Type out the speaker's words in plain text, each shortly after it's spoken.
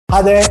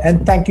Hi there,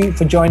 and thank you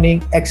for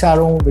joining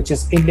XROM, which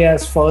is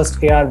India's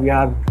first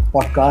AR/VR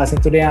podcast.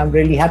 And today I'm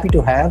really happy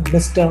to have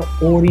Mr.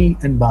 Ori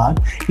Anbar.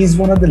 He's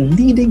one of the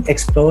leading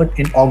experts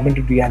in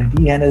augmented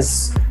reality and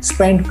has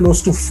spent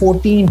close to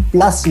 14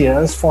 plus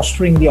years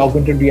fostering the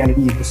augmented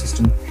reality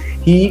ecosystem.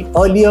 He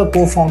earlier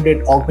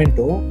co-founded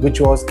Augmento,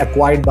 which was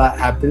acquired by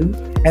Apple,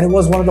 and it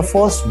was one of the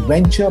first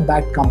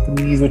venture-backed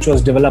companies which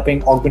was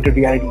developing augmented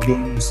reality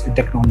games and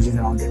technologies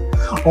around it.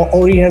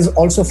 Ori has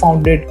also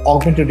founded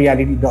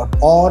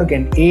augmentedreality.org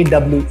and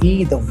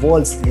AWE, the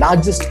world's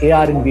largest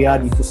AR and VR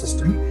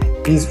ecosystem.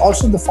 He's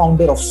also the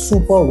founder of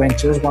Super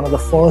Ventures, one of the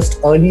first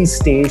early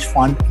stage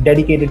fund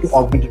dedicated to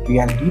augmented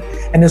reality,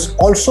 and is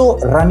also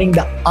running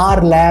the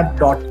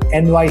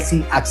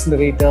rlab.nyc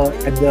accelerator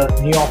at the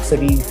New York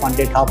City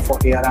funded hub for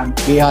AR and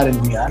VR.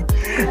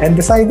 And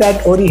besides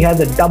that, Ori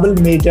has a double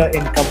major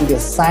in computer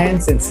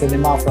science and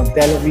cinema from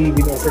Tel Aviv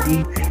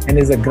University and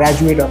is a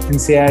graduate of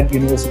INSEAD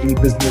University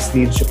Business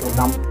Leadership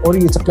Program. Ori,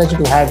 it's a pleasure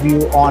to have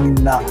you on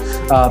the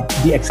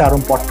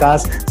XROM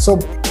podcast. So,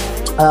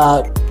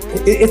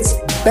 it's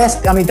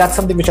best, I mean, that's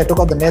something which I took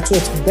out the net. So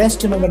it's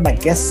best, when my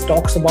guest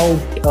talks about,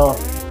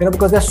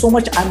 because there's so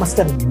much I must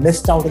have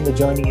missed out in the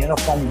journey,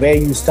 from where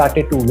you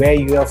started to where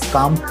you have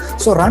come.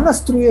 So run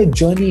us through your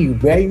journey,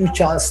 where you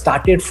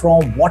started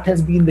from, what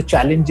has been the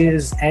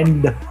challenges,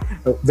 and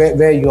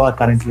where you are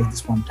currently at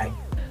this point in time.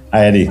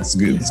 Hi, Eddie. It's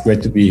good. It's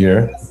great to be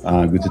here.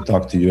 Good to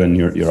talk to you and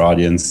your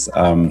audience.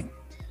 I've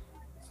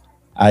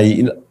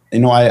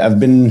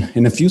been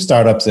in a few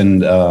startups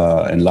and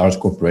large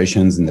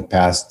corporations in the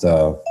past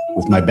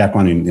with my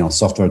background in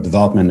software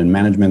development and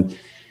management.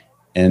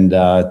 And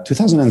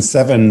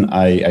 2007,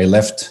 I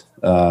left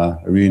a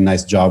really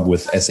nice job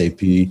with SAP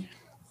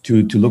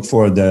to look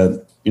for a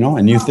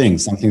new thing,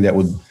 something that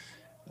would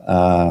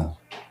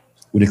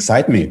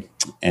excite me.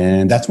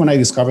 And that's when I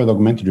discovered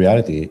augmented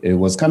reality. It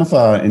was kind of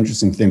an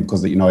interesting thing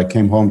because I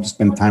came home to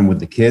spend time with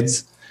the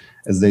kids,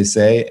 as they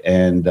say,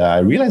 and I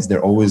realized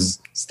they're always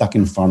stuck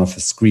in front of a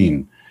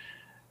screen.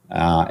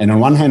 And on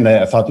one hand,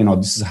 I thought,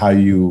 this is how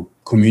you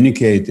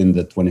communicate in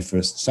the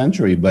 21st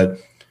century, but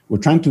we're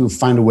trying to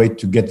find a way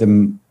to get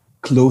them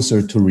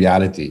closer to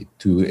reality,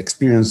 to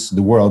experience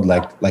the world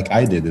like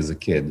I did as a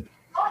kid.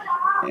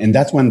 And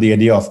that's when the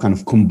idea of kind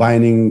of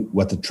combining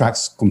what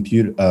attracts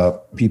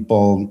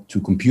people to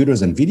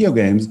computers and video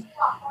games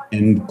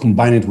and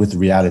combine it with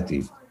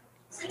reality.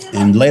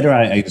 And later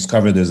I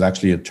discovered there's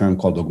actually a term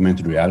called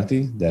augmented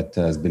reality that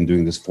has been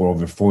doing this for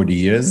over 40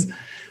 years,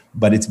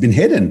 but it's been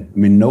hidden. I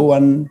mean, no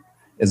one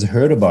has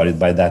heard about it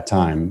by that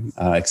time,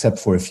 except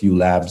for a few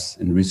labs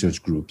and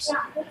research groups.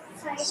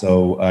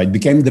 So it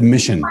became the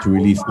mission to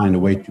really find a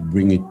way to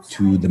bring it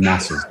to the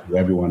masses, to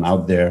everyone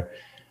out there,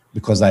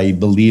 because I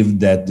believe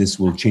that this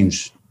will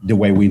change the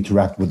way we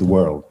interact with the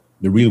world,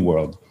 the real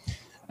world,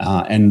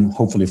 and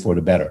hopefully for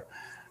the better.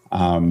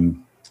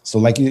 So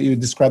like you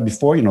described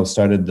before,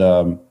 started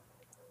a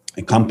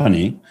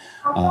company,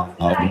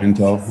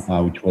 Augmento,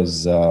 which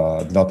was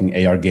developing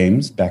AR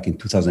games back in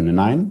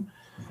 2009,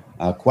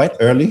 quite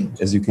early,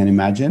 as you can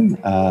imagine.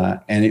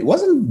 And it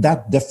wasn't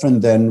that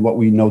different than what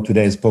we know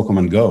today as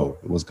Pokemon Go.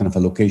 It was kind of a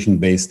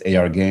location-based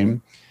AR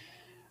game.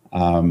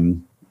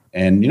 And,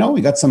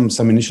 we got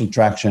some initial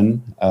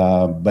traction,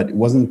 but it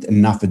wasn't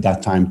enough at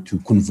that time to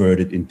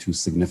convert it into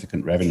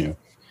significant revenue.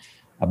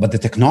 But the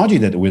technology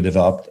that we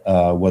developed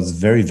was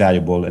very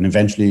valuable, and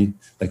eventually,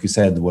 like you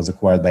said, was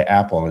acquired by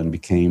Apple and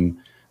became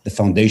the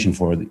foundation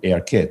for the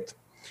ARKit.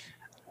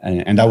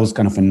 And that was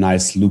kind of a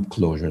nice loop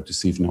closure to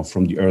see,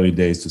 from the early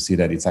days to see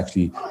that it's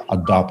actually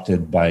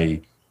adopted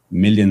by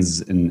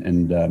millions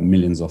and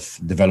millions of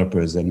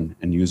developers and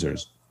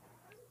users.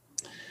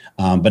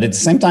 But at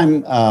the same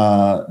time,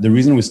 the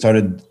reason we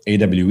started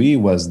AWE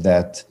was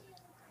that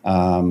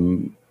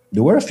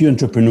there were a few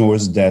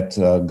entrepreneurs that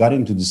got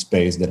into the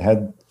space that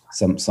had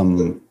some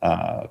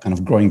kind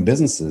of growing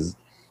businesses,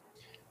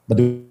 but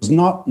there was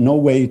no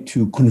way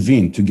to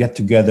convene, to get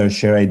together,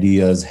 share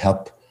ideas,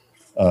 help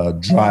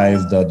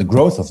drive the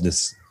growth of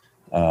this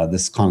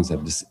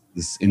concept,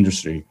 this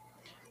industry.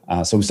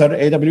 So we started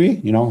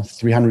AWE,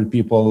 300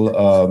 people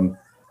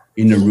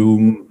in a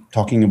room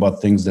talking about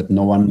things that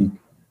no one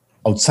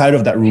outside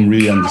of that room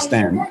really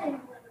understand.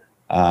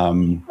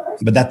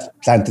 But that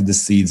planted the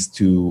seeds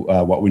to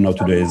what we know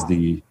today is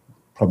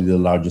probably the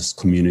largest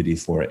community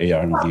for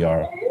AR and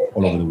VR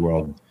all over the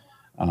world.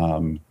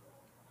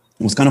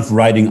 It was kind of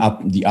riding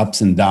up the ups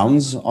and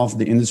downs of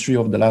the industry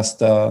over the last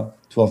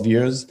 12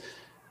 years.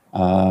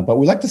 But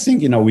we like to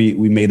think,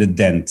 we made a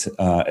dent,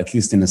 at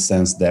least in a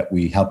sense that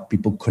we help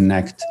people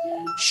connect,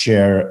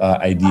 share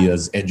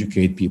ideas,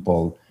 educate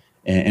people,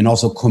 and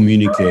also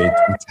communicate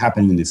what's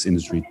happening in this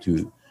industry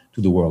to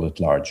the world at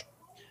large.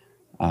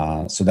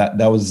 So that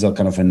was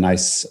kind of a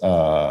nice,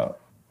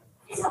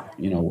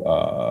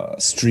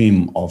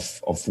 stream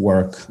of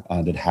work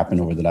that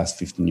happened over the last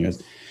 15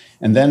 years.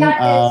 And then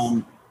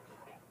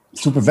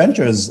Super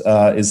Ventures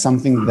is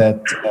something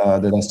that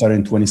I started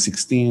in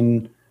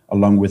 2016,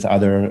 along with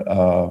other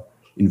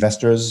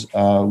investors,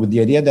 with the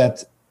idea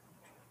that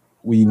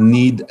we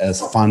need a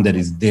fund that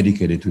is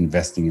dedicated to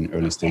investing in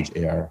early stage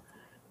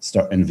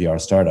and VR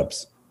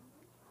startups.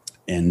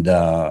 And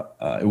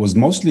it was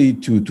mostly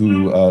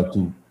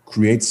to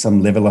create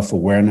some level of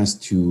awareness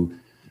to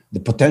the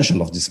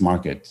potential of this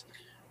market,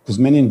 because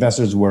many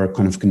investors were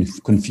kind of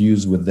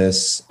confused with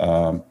this.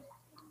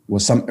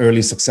 Was some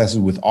early successes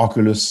with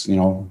Oculus,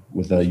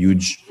 with a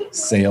huge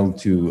sale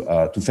to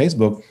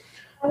Facebook,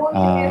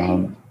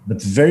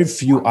 but very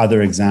few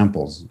other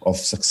examples of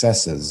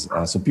successes.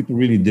 So people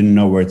really didn't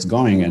know where it's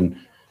going, and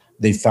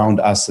they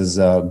found us as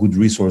a good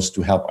resource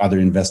to help other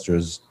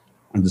investors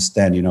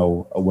understand,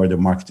 where the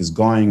market is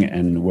going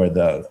and where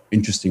the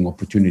interesting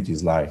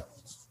opportunities lie.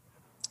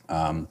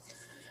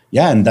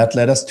 And that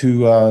led us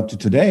to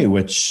today,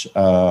 which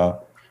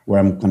where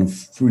I'm kind of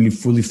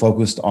fully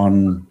focused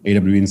on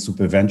AWE and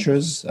Super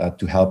Ventures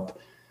to help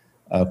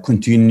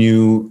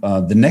continue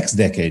the next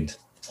decade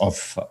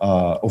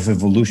of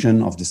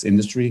evolution of this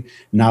industry.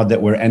 Now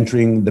that we're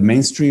entering the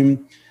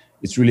mainstream,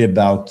 it's really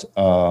about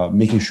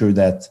making sure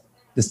that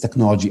this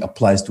technology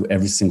applies to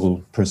every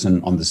single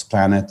person on this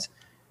planet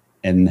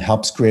and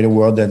helps create a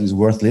world that is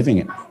worth living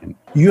in.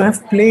 You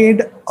have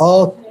played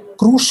a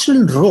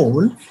crucial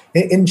role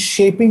in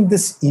shaping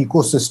this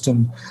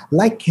ecosystem.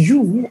 Like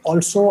you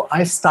also,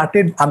 I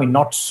started,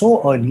 not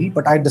so early,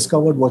 but I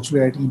discovered virtual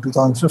reality in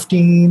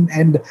 2015.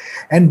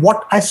 And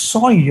what I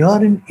saw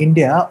here in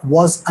India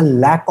was a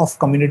lack of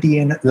community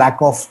and lack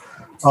of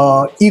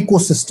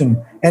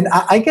ecosystem. And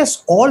I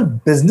guess all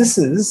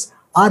businesses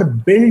are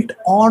built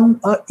on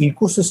an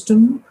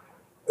ecosystem.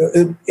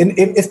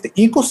 If the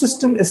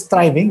ecosystem is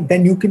thriving,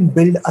 then you can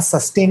build a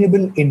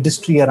sustainable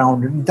industry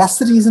around it. That's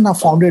the reason I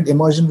founded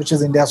Immersion, which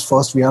is India's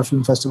first VR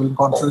film festival and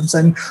conference.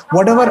 And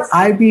whatever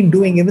I've been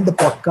doing, even the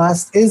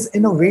podcast, is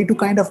in a way to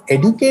kind of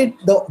educate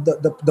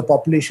the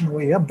population over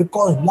here,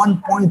 because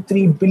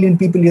 1.3 billion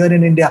people here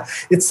in India,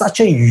 it's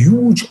such a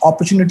huge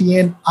opportunity.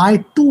 And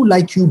I too,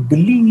 like you,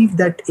 believe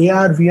that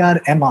AR,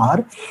 VR,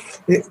 MR,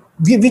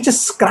 we're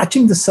just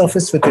scratching the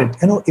surface with it.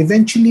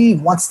 Eventually,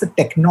 once the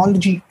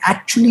technology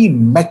actually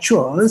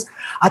matures,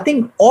 I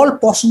think all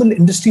possible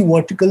industry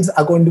verticals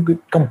are going to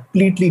get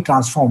completely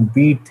transformed,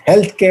 be it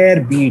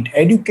healthcare, be it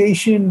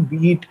education,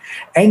 be it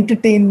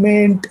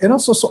entertainment,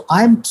 so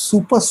I'm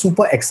super,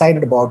 super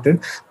excited about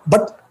it.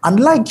 But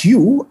unlike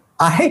you,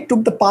 I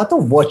took the path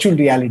of virtual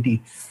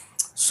reality.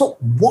 So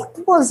what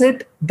was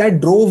it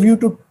that drove you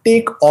to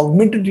take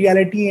augmented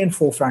reality and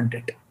forefront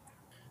it?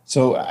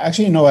 So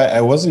actually, no,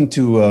 I was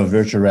into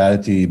virtual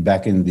reality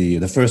back in the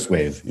first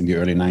wave in the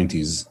early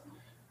 90s.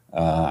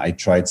 I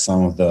tried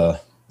some of the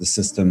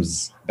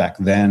systems back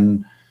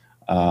then,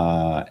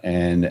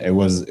 and it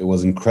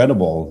was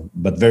incredible.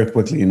 But very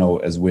quickly,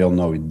 as we all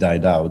know, it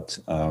died out,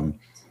 and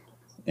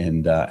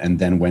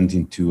then went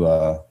into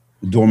a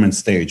dormant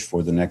stage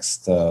for the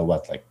next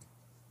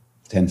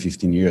 10,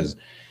 15 years.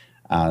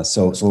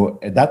 So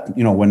that,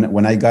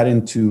 when I got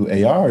into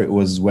AR, it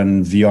was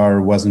when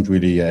VR wasn't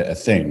really a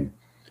thing.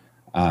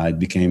 It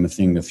became a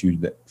thing a few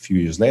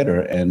years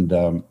later. And,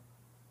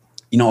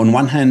 on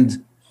one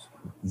hand,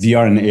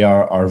 VR and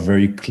AR are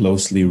very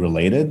closely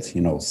related,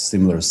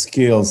 similar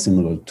skills,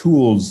 similar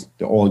tools.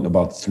 They're all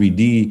about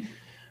 3D,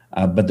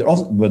 but they're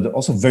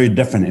also very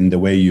different in the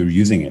way you're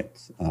using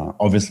it.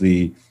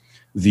 Obviously,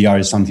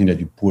 VR is something that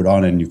you put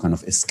on and you kind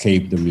of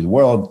escape the real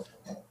world.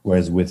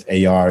 Whereas with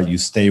AR, you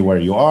stay where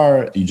you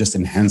are, you just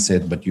enhance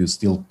it, but you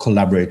still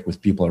collaborate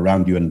with people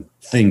around you and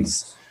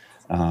things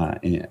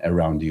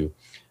around you.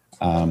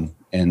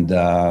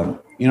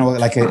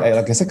 Like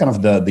I said, kind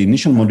of the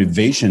initial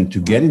motivation to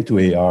get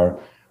into AR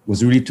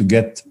was really to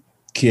get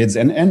kids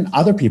and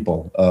other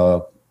people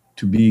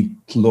to be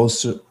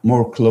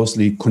more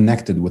closely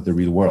connected with the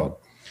real world,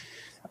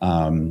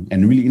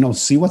 and really,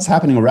 see what's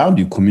happening around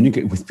you,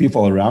 communicate with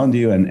people around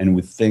you, and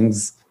with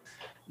things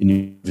in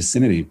your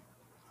vicinity.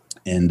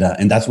 And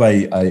that's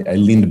why I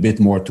leaned a bit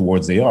more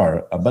towards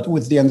AR, but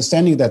with the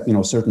understanding that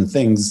certain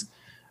things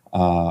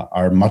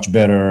are much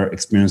better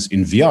experienced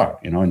in VR.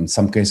 In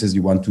some cases,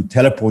 you want to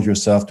teleport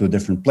yourself to a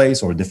different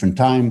place or a different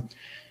time,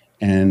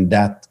 and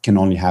that can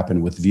only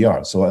happen with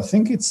VR. So I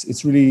think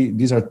it's really,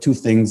 these are two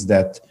things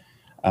that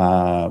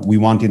we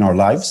want in our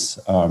lives.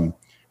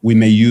 We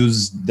may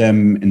use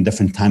them in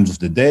different times of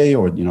the day,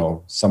 or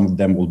some of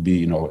them will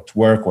be at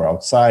work or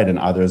outside, and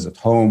others at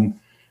home,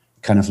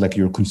 kind of like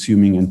you're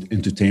consuming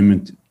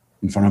entertainment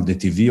in front of the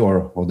TV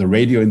or the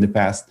radio in the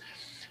past.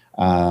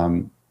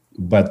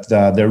 But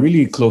they're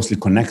really closely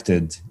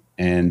connected,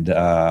 and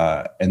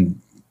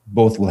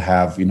both will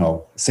have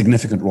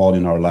significant role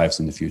in our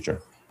lives in the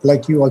future.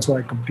 Like you also,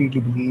 I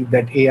completely believe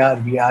that AR,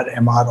 VR,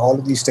 MR, all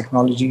of these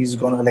technologies are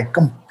going to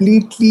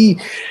completely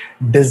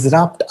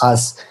disrupt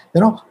us.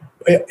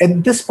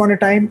 At this point in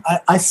time,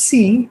 I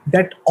see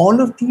that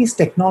all of these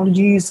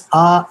technologies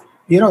are,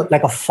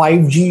 like a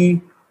 5G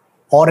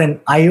or an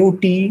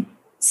IoT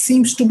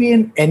seems to be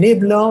an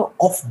enabler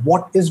of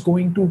what is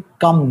going to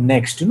come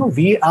next.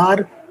 We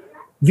are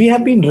we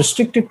have been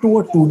restricted to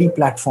a 2D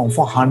platform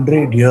for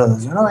 100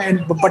 years,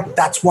 and but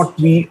that's what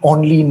we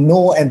only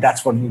know, and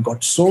that's what we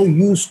got so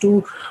used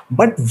to.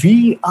 But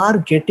we are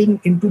getting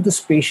into the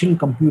spatial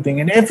computing,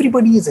 and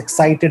everybody is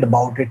excited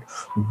about it.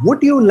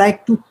 Would you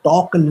like to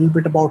talk a little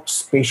bit about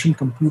spatial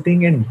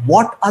computing and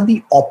what are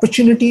the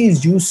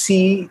opportunities you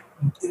see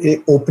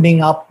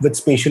opening up with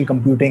spatial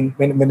computing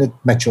when it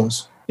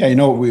matures? Yeah,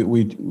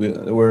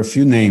 there were a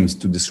few names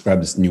to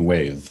describe this new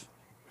wave.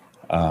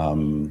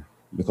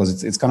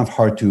 Because it's kind of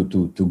hard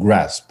to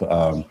grasp.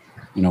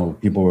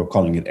 People were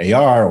calling it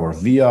AR or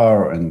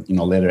VR, and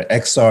later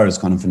XR is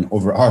kind of an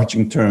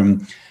overarching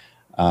term,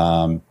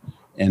 and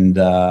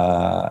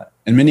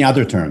many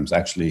other terms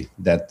actually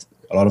that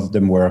a lot of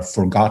them were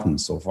forgotten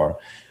so far.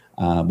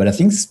 But I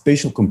think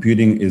spatial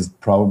computing is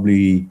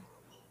probably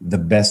the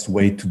best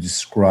way to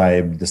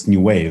describe this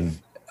new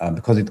wave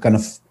because it kind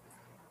of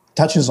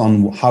touches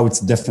on how it's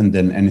different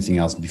than anything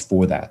else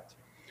before that.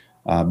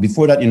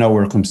 Before that,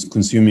 we're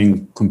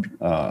consuming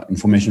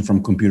information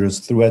from computers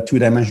through a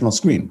two-dimensional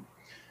screen,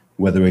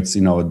 whether it's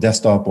a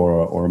desktop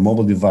or a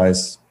mobile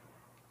device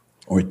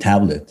or a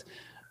tablet.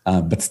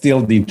 But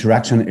still, the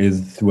interaction is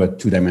through a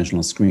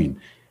two-dimensional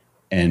screen.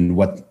 And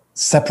what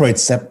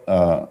separates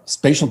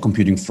spatial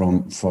computing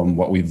from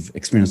what we've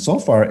experienced so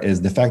far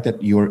is the fact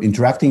that you're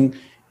interacting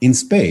in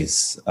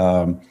space,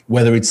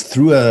 whether it's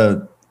through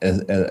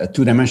a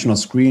two-dimensional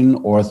screen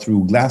or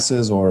through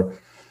glasses or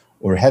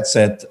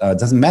headset,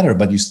 doesn't matter,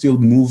 but you still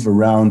move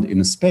around in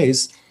a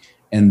space,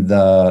 and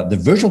the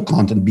virtual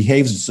content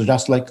behaves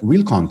just like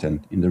real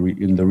content in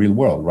the real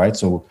world, right?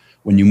 So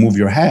when you move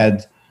your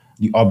head,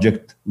 the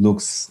object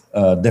looks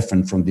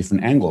different from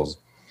different angles.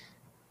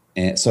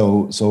 And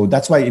so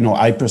that's why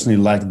I personally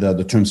like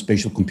the term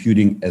spatial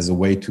computing as a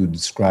way to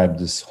describe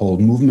this whole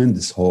movement,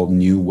 this whole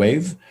new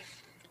wave.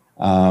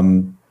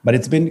 But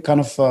it's been kind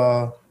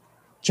of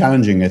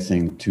challenging, I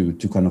think, to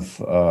kind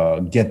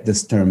of get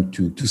this term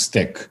to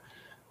stick.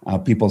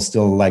 People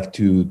still like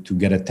to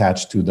get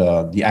attached to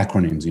the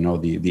acronyms,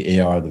 the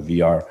AR, the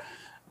VR,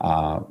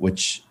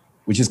 which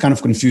is kind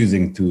of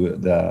confusing to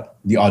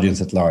the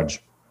audience at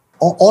large.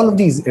 All of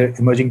these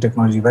emerging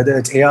technology, whether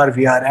it's AR,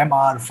 VR,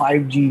 MR,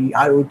 5G,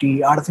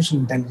 IoT, artificial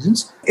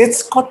intelligence,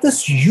 it's got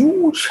this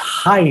huge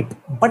hype,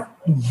 but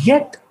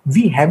yet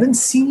we haven't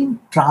seen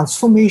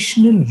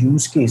transformational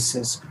use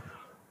cases.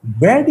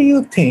 Where do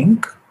you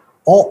think,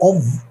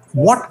 or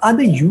what are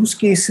the use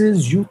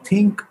cases you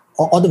think,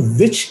 or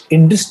which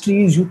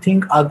industries you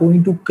think are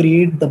going to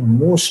create the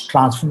most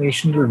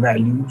transformational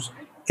values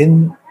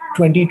in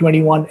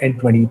 2021 and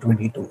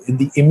 2022 in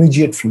the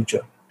immediate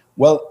future?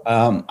 Well,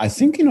 I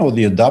think,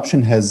 the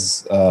adoption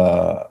has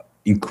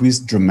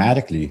increased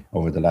dramatically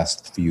over the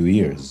last few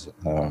years.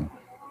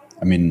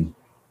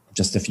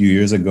 Just a few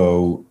years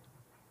ago,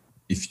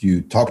 if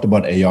you talked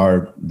about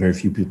AR, very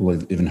few people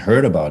have even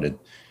heard about it.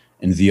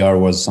 And VR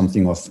was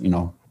something of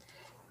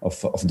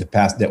the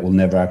past that will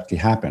never actually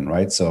happen,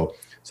 right? So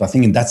I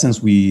think in that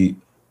sense, we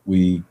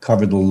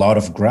covered a lot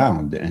of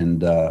ground,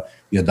 and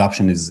the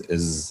adoption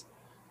is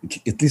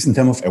at least in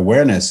terms of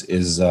awareness,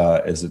 is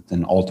at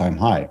an all-time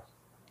high.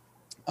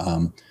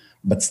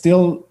 But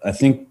still, I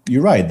think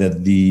you're right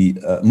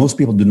that most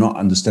people do not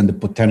understand the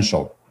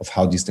potential of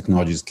how these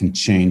technologies can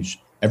change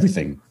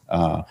everything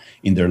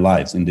in their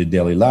lives, in their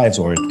daily lives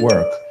or at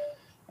work,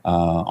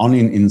 only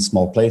in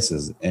small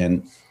places.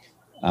 And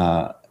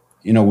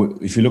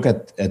if you look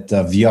at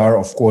VR,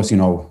 of course,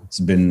 it's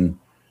been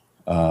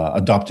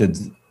adopted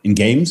in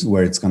games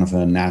where it's kind of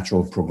a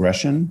natural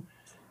progression.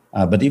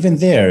 But even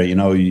there,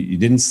 you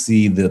didn't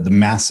see the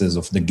masses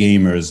of the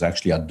gamers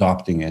actually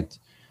adopting it.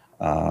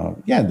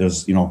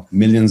 There's,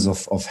 millions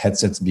of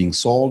headsets being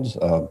sold,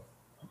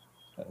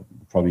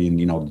 probably in,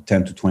 the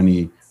 10 to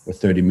 20 or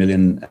 30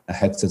 million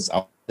headsets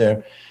out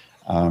there.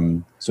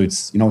 So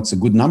it's, it's a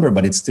good number,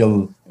 but it's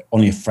still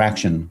only a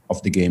fraction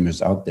of the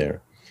gamers out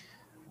there.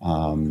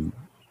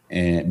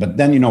 But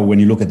then, when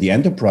you look at the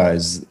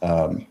enterprise,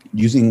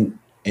 using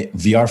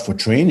VR for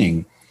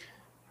training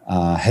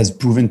has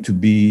proven to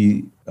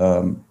be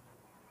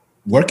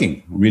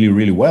working really,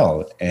 really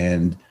well.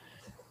 And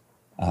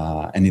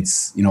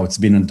it's, it's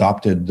been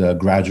adopted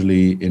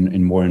gradually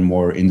in more and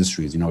more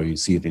industries. You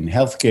see it in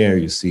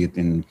healthcare, you see it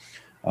in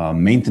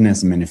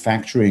maintenance and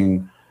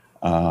manufacturing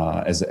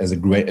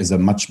as a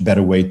much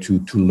better way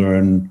to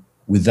learn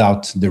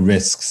without the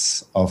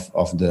risks of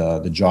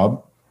the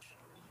job.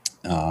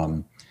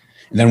 And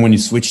then when you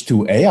switch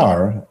to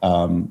AR,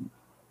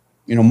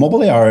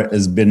 mobile AR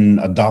has been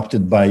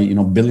adopted by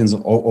billions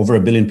over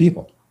 1 billion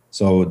people.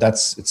 So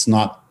it's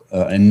not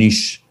a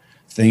niche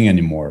thing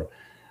anymore.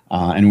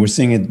 And we're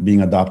seeing it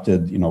being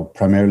adopted,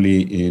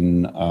 primarily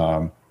in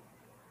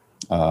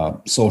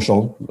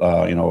social,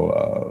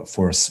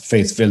 for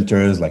face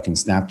filters, like in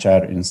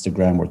Snapchat,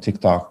 Instagram, or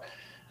TikTok,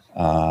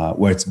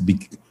 where it's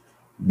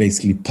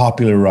basically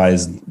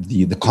popularized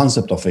the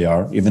concept of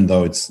AR, even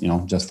though it's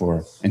just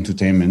for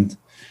entertainment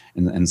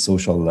and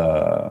social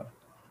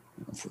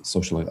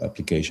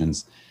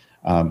applications.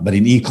 But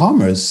in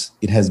e-commerce,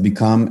 it has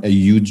become a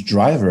huge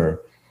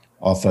driver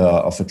of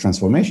a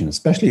transformation,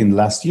 especially in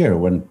last year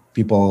when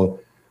people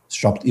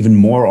shopped even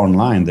more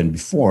online than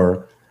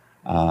before.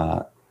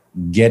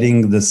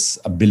 Getting this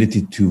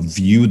ability to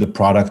view the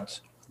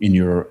product in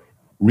your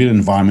real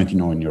environment,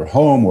 in your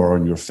home or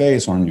on your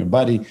face or on your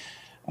body,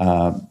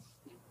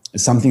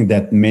 is something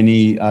that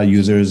many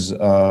users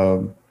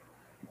got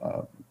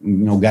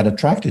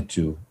attracted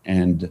to,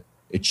 and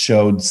it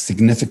showed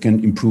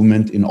significant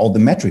improvement in all the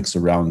metrics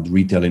around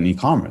retail and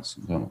e-commerce.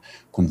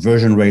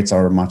 Conversion rates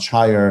are much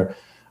higher,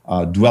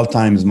 dwell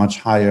time is much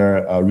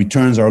higher,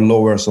 returns are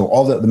lower. So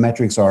all the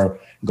metrics are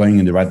going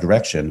in the right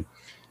direction.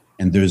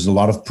 And there's a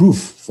lot of proof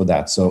for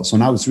that. So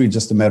now it's really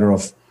just a matter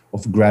of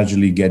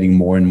gradually getting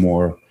more and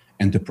more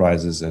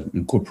enterprises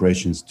and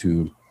corporations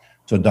to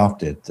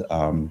adopt it.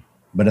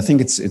 But I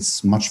think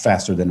it's much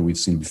faster than we've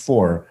seen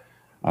before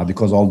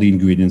because all the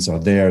ingredients are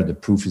there, the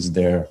proof is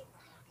there.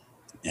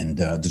 And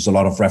there's a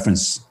lot of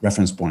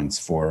reference points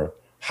for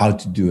how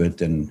to do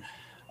it, and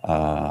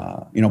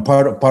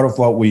part of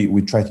what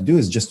we try to do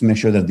is just to make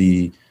sure that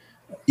the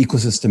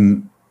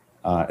ecosystem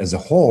as a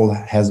whole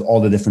has all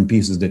the different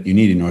pieces that you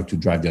need in order to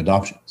drive the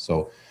adoption.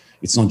 So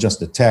it's not just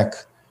the tech;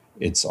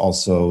 it's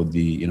also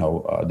the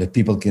that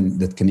people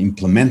can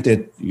implement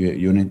it.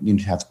 You need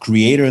to have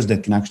creators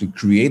that can actually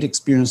create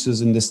experiences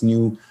in this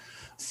new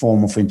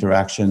form of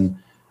interaction.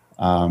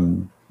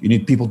 You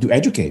need people to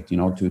educate.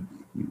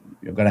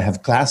 You've got to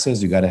have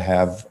classes, you got to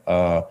have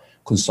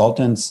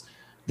consultants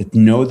that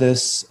know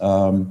this,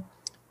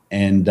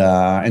 and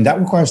that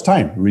requires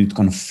time, really, to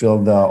kind of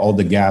fill all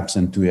the gaps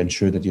and to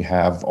ensure that you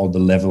have all the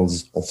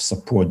levels of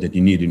support that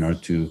you need in order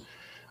to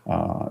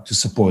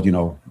support,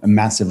 a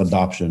massive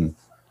adoption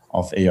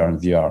of AR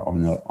and VR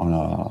on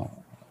a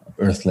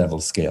Earth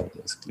level scale,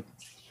 basically.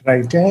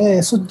 Right.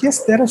 So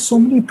yes, there are so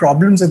many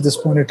problems at this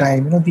point in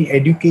time. The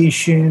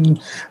education,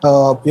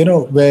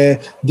 where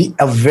the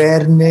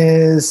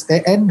awareness,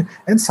 and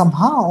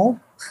somehow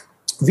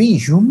we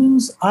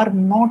humans are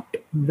not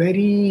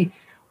very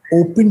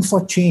open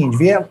for change.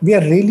 We are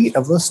really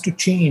averse to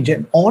change,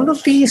 and all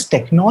of these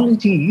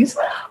technologies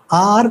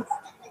are,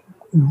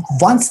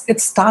 once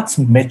it starts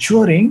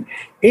maturing,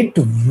 it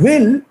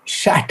will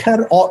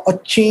shatter or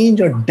change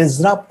or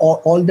disrupt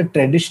all the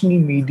traditional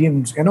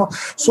mediums.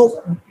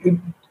 So.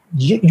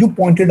 You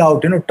pointed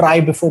out, try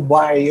before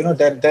buy.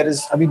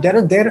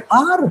 There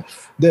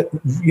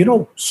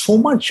are so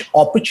much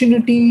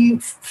opportunity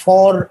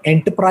for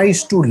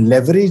enterprise to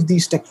leverage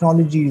these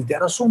technologies.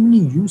 There are so many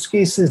use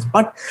cases,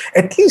 but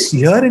at least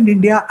here in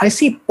India, I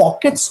see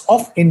pockets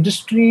of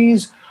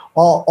industries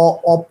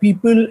or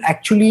people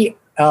actually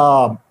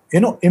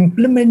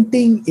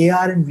implementing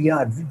AR and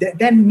VR.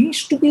 There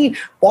needs to be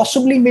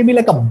possibly maybe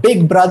like a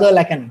big brother,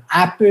 like an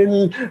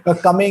Apple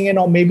coming in,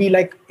 or maybe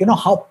like,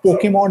 how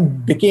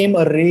Pokemon became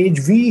a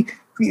rage.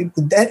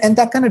 And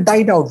that kind of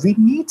died out. We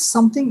need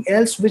something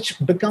else which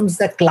becomes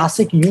the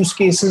classic use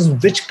cases,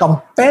 which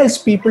compels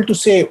people to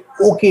say,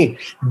 okay,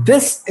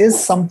 this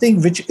is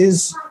something which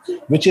is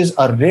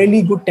a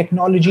really good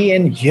technology,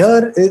 and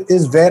here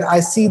is where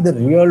I see the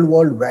real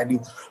world value.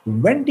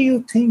 When do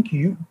you think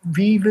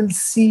we will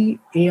see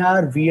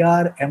AR,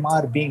 VR,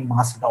 MR being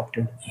mass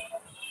adopted?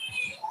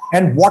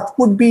 And what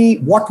would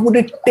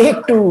it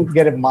take to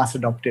get it mass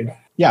adopted?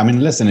 Yeah,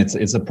 listen,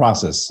 it's a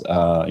process.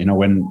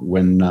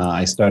 When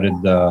I started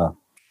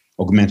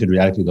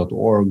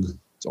augmentedreality.org,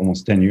 it's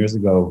almost 10 years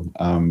ago.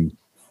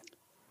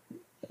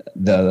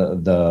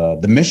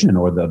 The mission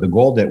or the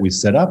goal that we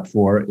set up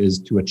for is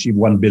to achieve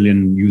 1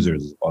 billion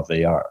users of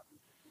AR,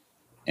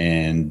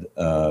 and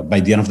by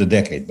the end of the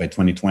decade, by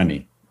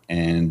 2020.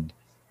 And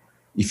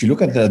if you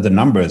look at the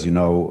numbers,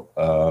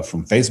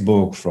 from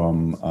Facebook,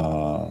 from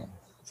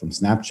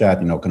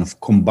Snapchat, kind of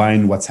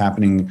combine what's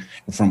happening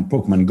from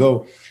Pokemon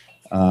Go.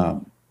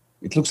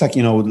 It looks like,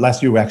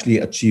 last year we actually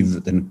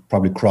achieved and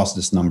probably crossed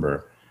this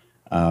number.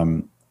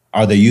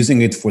 Are they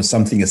using it for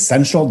something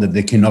essential that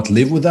they cannot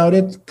live without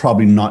it?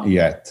 Probably not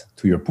yet,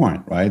 to your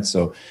point, right?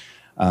 So,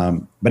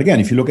 but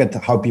again, if you look at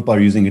how people are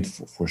using it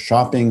for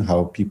shopping,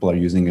 how people are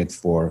using it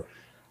for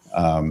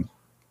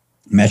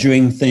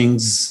measuring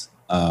things.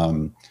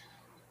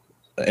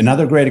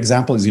 Another great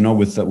example is,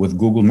 with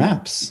Google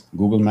Maps.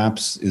 Google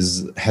Maps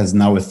has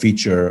now a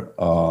feature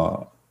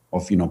of,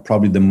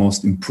 probably the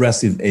most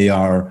impressive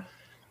AR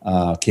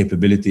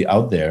capability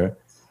out there,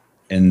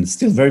 and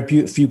still very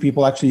few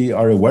people actually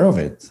are aware of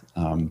it.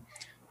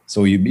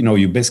 So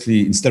you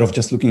basically, instead of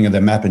just looking at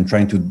the map and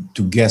trying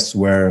to guess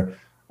where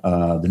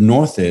the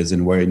north is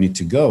and where you need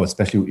to go,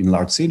 especially in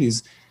large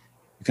cities,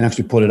 you can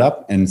actually pull it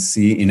up and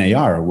see in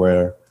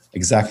AR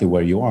exactly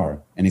where you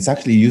are. And it's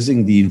actually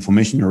using the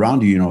information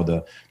around you,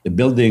 the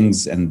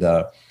buildings and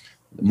the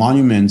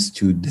monuments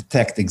to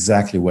detect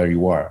exactly where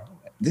you are.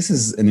 This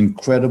is an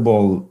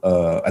incredible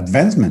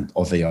advancement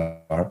of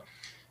AR,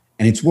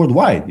 and it's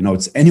worldwide.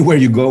 It's anywhere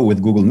you go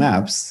with Google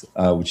Maps,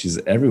 which is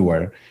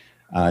everywhere.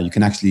 You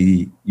can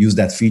actually use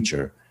that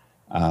feature.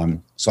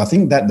 So I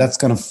think that's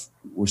kind of,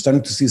 we're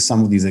starting to see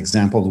some of these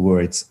examples where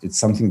it's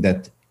something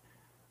that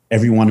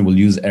everyone will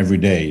use every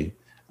day,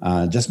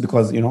 just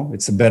because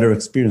it's a better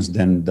experience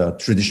than the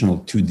traditional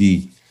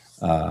 2D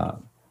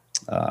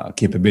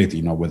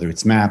capability, whether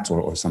it's maps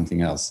or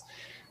something else.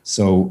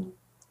 So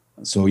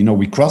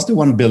we crossed the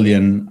 1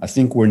 billion. I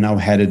think we're now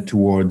headed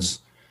towards,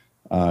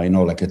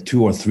 like a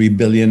 2 or 3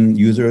 billion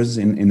users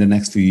in the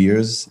next few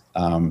years.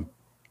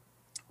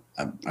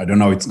 I don't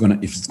know if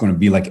it's gonna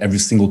be like every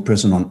single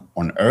person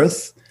on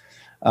Earth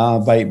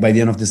by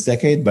the end of this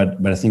decade, but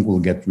I think we'll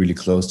get really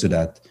close to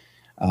that.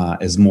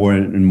 As more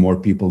and more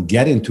people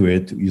get into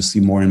it, you see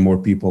more and more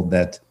people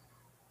that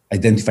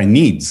identify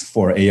needs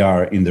for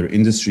AR in their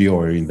industry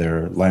or in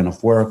their line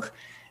of work,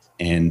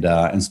 and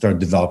start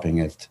developing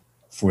it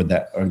for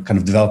that, or kind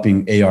of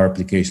developing AR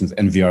applications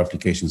and VR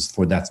applications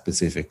for that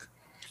specific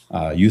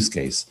use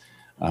case.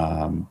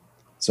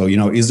 So,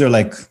 is there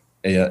like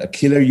a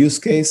killer use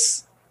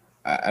case?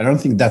 I don't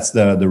think that's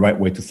the right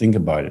way to think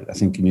about it. I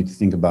think you need to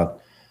think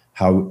about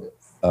how,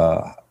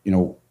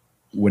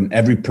 when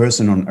every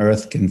person on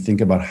Earth can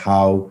think about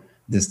how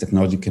this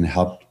technology can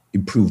help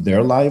improve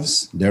their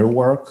lives, their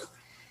work,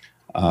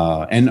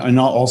 and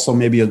also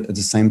maybe at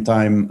the same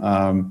time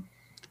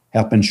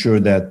help ensure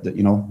that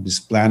this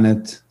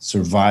planet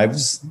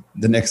survives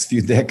the next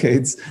few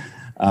decades.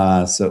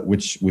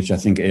 Which I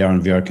think AR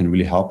and VR can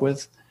really help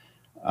with.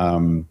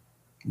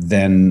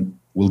 Then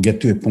we'll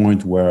get to a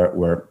point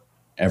where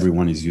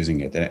everyone is using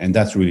it, and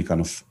that's really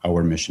kind of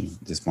our mission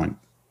at this point.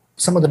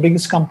 Some of the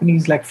biggest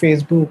companies like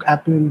Facebook,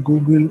 Apple,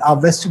 Google are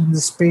vested in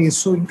the space.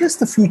 So yes,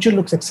 the future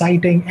looks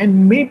exciting.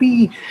 And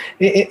maybe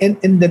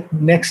in the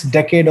next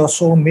decade or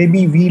so,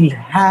 maybe we'll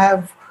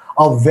have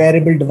a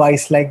wearable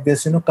device like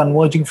this,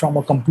 converging from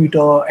a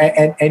computer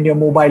and your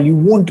mobile. You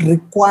won't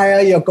require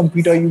your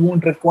computer, you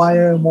won't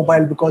require a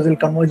mobile, because it'll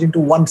converge into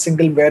one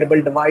single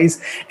wearable device.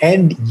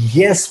 And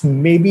yes,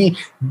 maybe,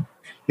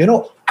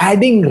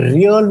 adding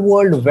real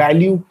world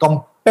value,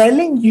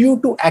 compelling you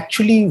to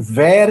actually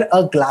wear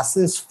a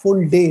glasses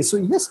full day. So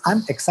yes,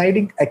 I'm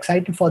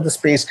excited for the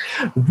space.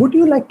 Would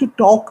you like to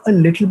talk a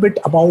little bit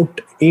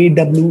about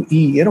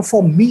AWE?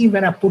 For me,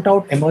 when I put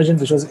out Immersion,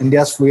 which was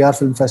India's VR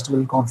Film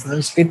Festival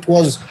conference, it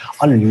was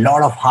a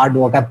lot of hard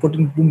work. I put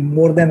into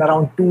more than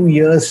around 2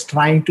 years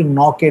trying to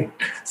knock it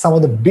some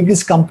of the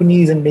biggest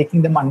companies and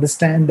making them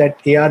understand that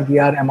AR,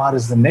 VR, MR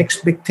is the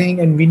next big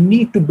thing. And we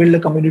need to build a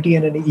community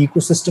and an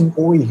ecosystem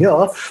over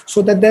here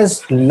so that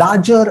there's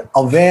larger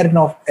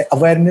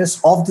awareness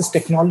of this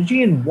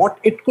technology and what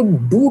it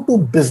could do to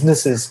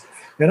businesses,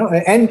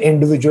 and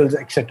individuals,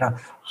 etc.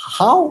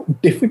 How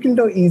difficult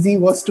or easy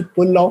was to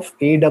pull off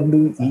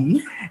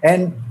AWE,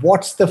 and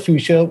what's the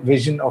future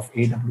vision of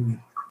AWE?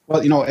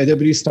 Well,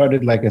 AWE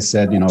started, like I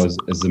said,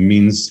 as a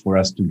means for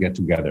us to get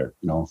together,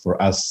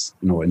 for us,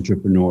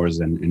 entrepreneurs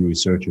and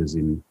researchers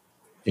in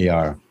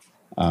AR.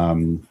 I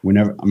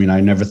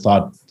never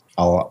thought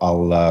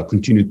I'll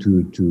continue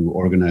to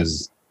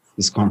organize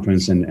this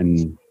conference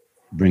and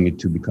bring it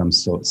to become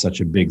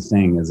such a big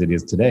thing as it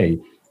is today.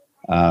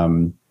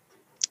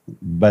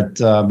 But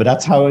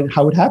that's how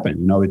it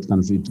happened.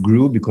 It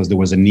grew because there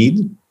was a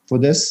need for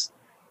this,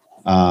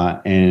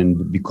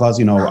 and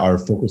because our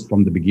focus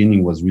from the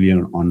beginning was really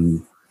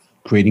on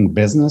creating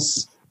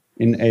business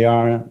in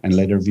AR and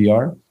later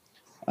VR.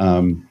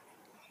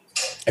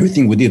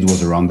 Everything we did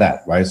was around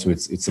that, right? So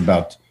it's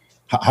about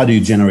how do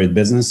you generate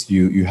business?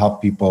 You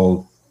help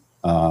people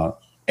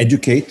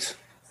educate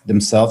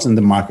themselves in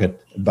the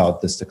market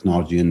about this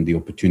technology and the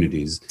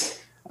opportunities.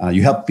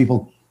 You help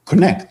people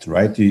connect,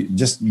 right?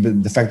 Just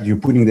the fact that you're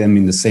putting them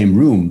in the same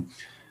room,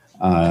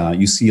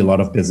 you see a lot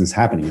of business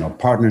happening,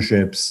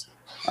 partnerships,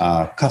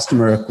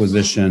 customer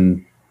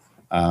acquisition,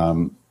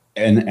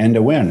 and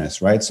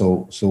awareness, right?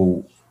 So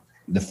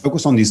the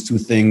focus on these two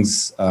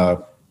things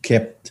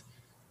kept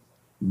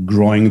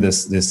growing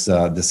this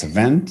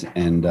event,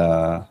 and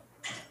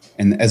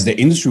as the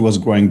industry was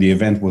growing, the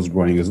event was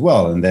growing as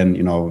well. And then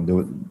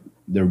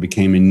there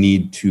became a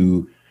need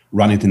to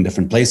run it in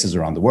different places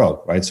around the world,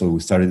 right? So we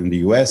started in the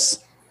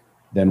US,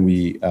 then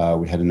we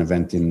had an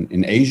event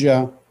in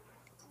Asia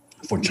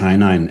for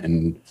China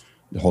and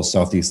the whole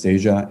Southeast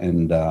Asia,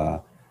 and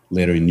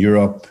later in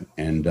Europe,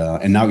 and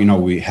now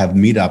we have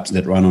meetups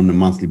that run on a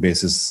monthly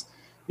basis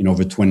in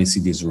over 20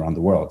 cities around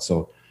the world.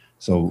 So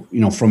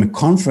from a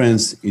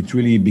conference, it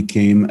really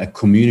became a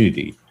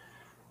community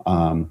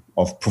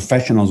of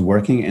professionals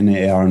working in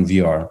AR and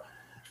VR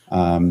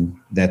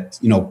that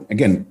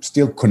again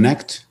still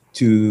connect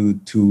to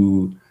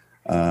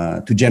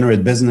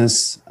generate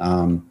business,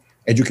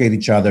 educate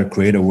each other,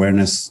 create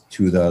awareness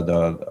to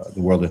the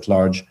world at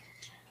large,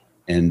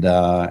 and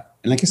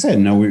like I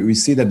said, we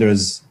see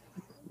that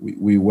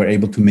we were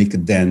able to make a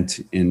dent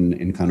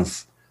in kind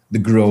of the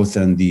growth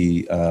and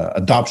the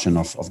adoption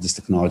of this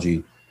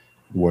technology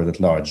the world at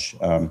large.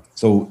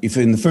 So if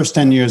in the first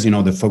 10 years,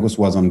 the focus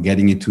was on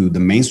getting it to the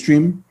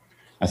mainstream,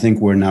 I think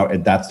we're now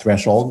at that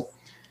threshold.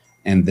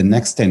 And the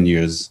next 10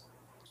 years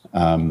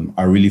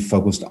are really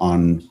focused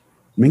on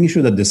making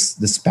sure that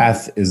this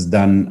path is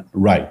done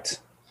right.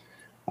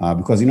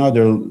 Because,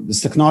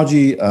 this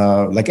technology,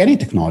 like any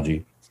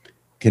technology,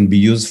 can be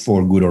used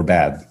for good or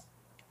bad.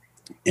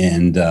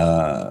 And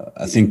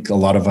I think a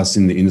lot of us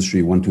in the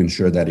industry want to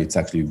ensure that it's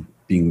actually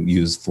being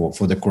used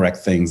for the correct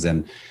things, and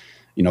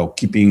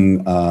keeping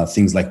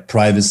things like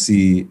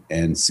privacy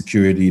and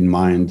security in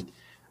mind,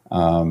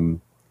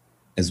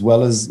 as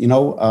well as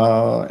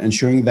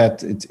ensuring that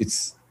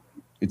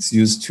it's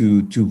used to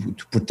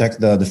protect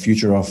the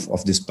future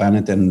of this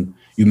planet and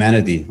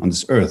humanity on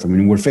this earth. I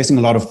mean, we're facing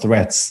a lot of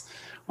threats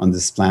on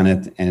this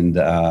planet, and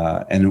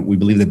we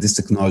believe that this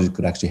technology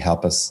could actually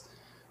help us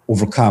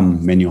overcome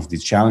many of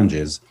these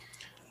challenges.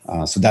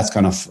 So that's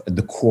kind of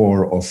the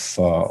core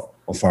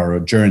of our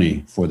journey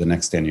for the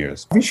next 10 years.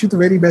 Wish you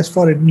the very best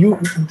for it.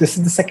 This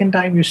is the second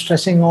time you're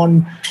stressing on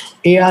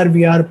AR,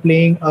 VR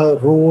playing a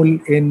role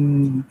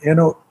in,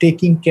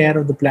 taking care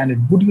of the planet.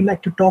 Would you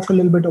like to talk a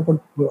little bit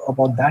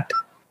about that?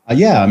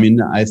 Yeah, I mean,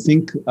 I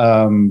think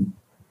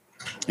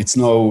it's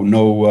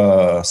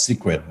no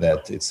secret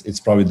that it's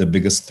probably the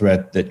biggest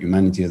threat that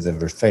humanity has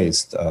ever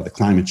faced, the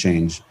climate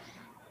change.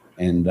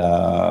 And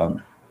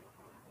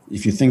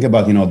if you think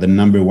about, the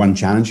number one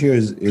challenge here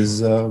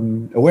is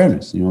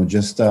awareness,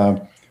 just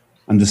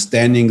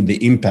understanding the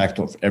impact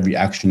of every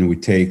action we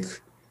take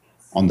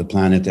on the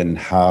planet, and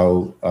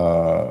how,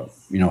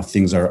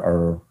 things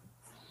are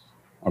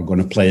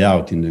going to play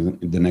out in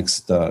the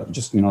next,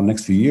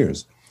 next few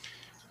years.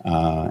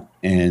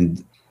 And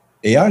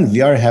AR and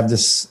VR have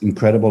this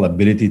incredible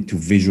ability to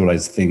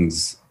visualize things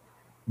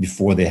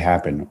before they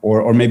happen,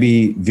 or maybe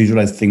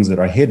visualize things that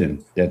are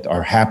hidden, that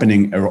are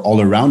happening all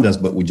around us,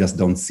 but we just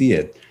don't see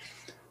it.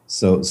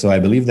 So I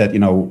believe that,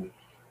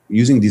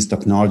 using these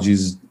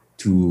technologies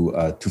to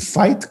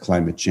fight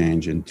climate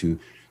change and to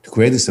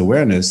create this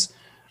awareness,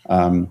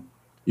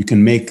 you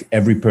can make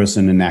every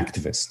person an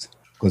activist.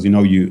 Because,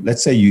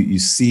 let's say you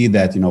see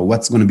that,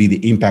 what's going to be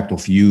the impact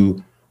of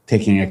you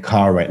taking a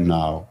car right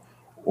now,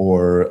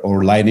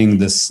 or lighting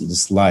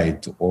this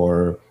light,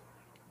 or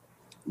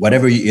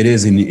whatever it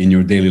is in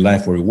your daily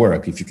life or your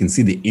work. If you can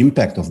see the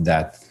impact of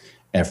that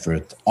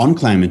effort on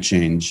climate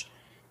change,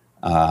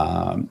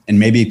 and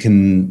maybe you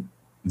can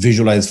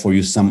visualize for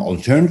you some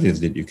alternatives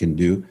that you can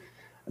do,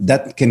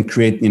 that can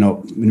create,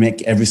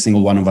 make every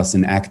single one of us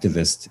an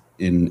activist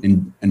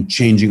in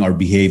changing our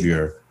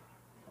behavior,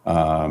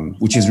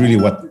 which is really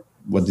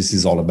what this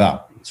is all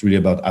about. It's really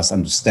about us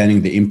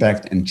understanding the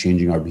impact and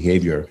changing our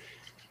behavior.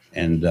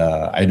 And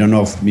I don't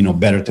know if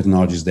better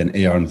technologies than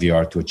AR and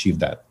VR to achieve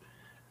that.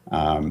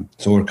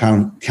 So we're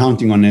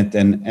counting on it,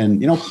 and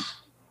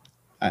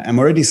I'm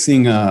already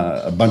seeing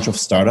a bunch of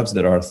startups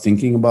that are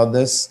thinking about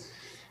this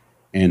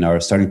and are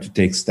starting to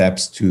take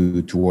steps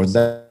towards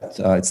that.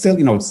 It's still,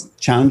 it's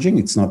challenging.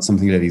 It's not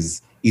something that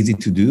is easy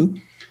to do.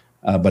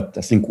 But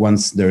I think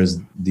once there's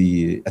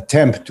the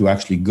attempt to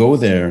actually go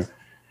there,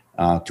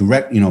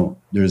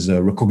 there's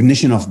a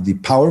recognition of the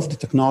power of the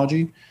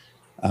technology,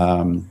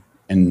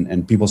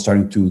 and people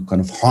starting to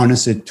kind of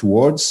harness it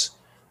towards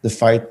the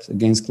fight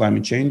against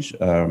climate change.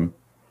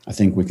 I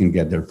think we can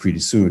get there pretty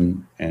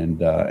soon and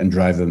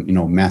drive a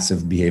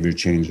massive behavior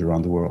change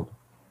around the world.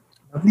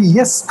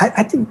 Yes,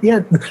 I think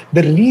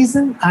the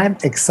reason I'm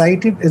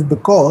excited is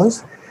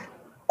because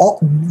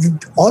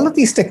all of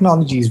these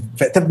technologies,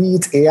 whether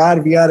it's AR,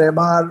 VR,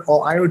 MR,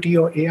 or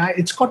IoT or AI,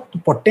 it's got the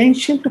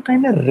potential to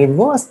kind of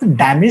reverse the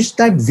damage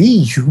that we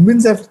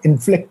humans have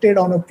inflicted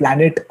on a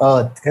planet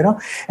Earth,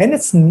 And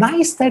it's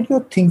nice that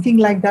you're thinking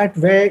like that,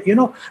 where,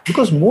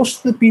 because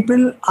most of the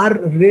people are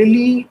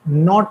really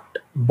not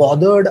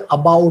bothered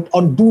about,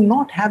 or do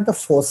not have the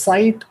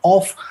foresight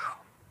of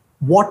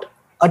what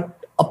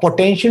a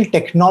potential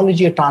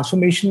technology, a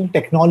transformation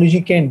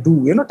technology can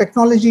do.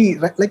 Technology,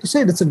 like you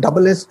said, it's a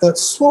double-edged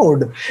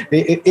sword.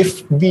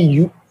 If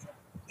we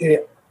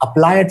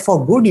apply it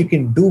for good, you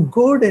can do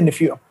good. And if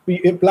you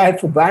apply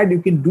it for bad,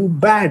 you can do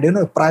bad.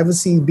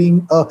 Privacy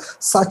being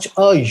such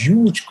a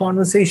huge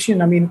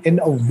conversation. I mean, in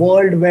a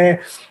world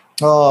where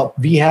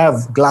we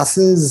have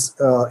glasses,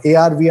 AR,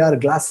 VR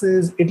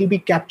glasses, it'll be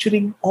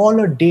capturing all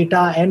our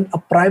data, and a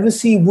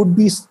privacy will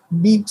be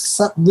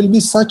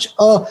such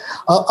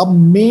a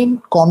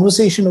main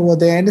conversation over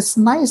there. And it's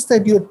nice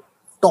that you're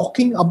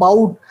talking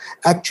about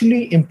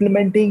actually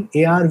implementing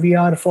AR,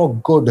 VR for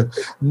good.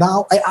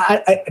 Now,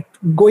 I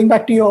going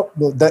back to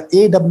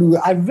the AW,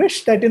 I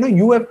wish that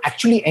you have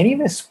actually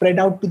anyway spread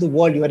out to the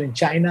world. You are in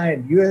China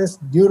and US,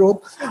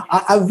 Europe.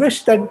 I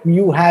wish that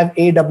you have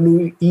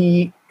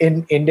AWE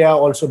in India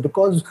also,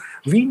 because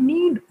we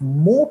need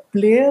more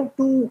players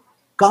to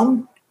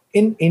come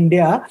in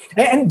India.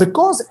 And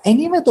because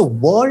anyway, the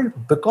world,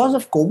 because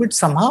of COVID,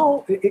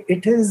 somehow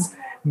it has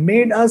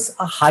made us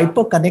a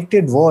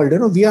hyper-connected world.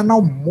 We are now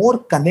more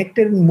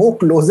connected and more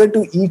closer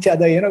to each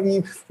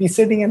other. We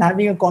sitting and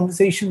having a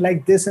conversation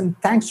like this, and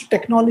thanks to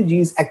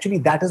technologies, actually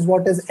that is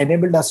what has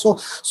enabled us.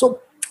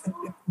 So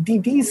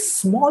these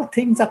small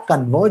things are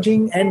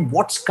converging, and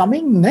what's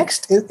coming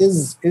next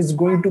is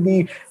going to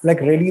be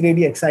like really,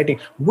 really exciting.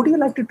 Would you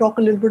like to talk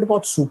a little bit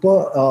about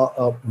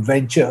Super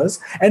Ventures,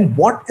 and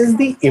what is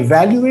the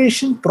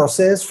evaluation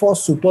process for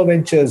Super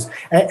Ventures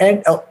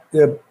and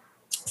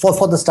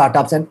for the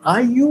startups? And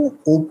are you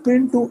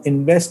open to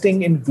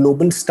investing in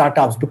global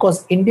startups?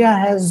 Because India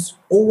has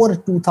over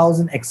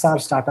 2,000 XR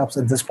startups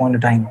at this point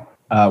in time.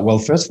 Well,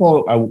 first of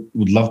all, I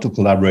would love to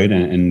collaborate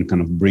and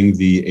kind of bring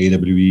the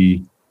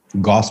AWE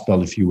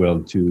gospel, if you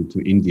will,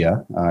 to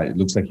India. It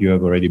looks like you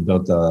have already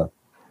built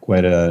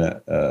quite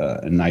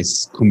a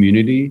nice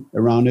community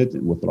around it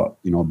with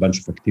a bunch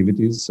of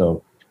activities.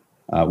 So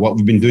what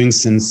we've been doing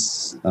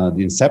since the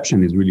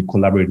inception is really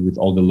collaborate with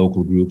all the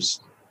local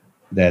groups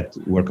that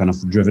were kind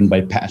of driven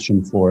by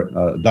passion for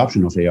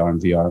adoption of AR and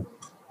VR,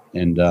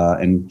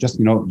 and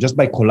just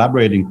by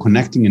collaborating,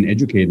 connecting, and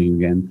educating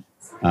again,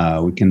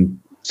 we can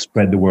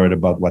spread the word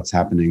about what's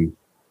happening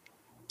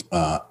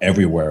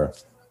everywhere.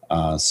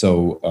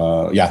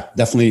 Yeah,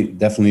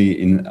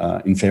 definitely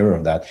in favor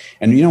of that.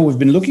 And we've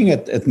been looking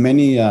at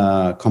many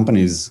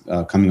companies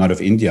coming out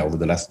of India over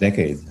the last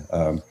decade.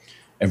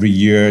 Every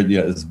year,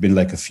 there's been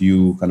like a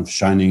few kind of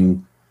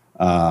shining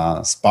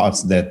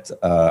spots that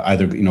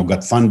either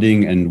got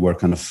funding and were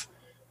kind of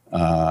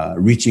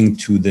reaching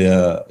to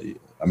the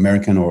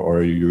American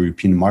or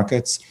European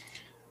markets.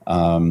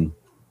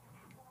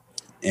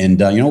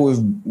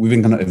 We've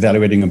been kind of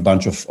evaluating a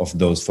bunch of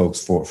those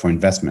folks for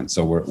investment.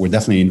 So we're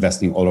definitely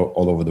investing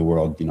all over the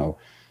world.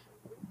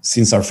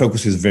 Since our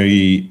focus is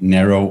very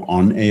narrow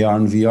on AR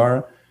and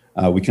VR,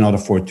 we cannot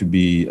afford to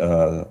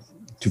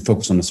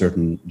focus on a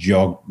certain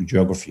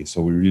geography.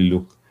 So we really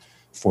look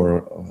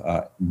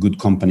for good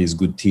companies,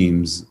 good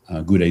teams,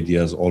 good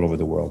ideas all over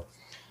the world.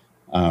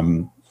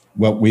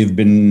 What we've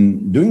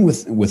been doing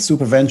with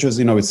Super Ventures,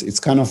 it's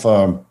kind of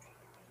a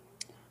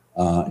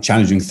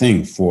challenging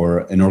thing for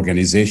an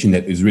organization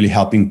that is really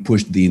helping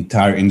push the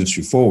entire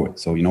industry forward.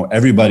 So,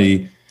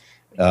 everybody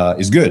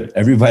is good.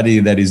 Everybody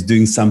that is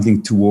doing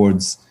something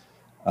towards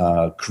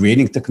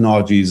creating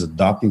technologies,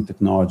 adopting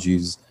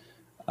technologies,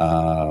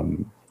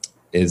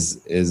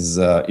 is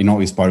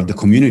part of the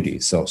community.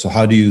 So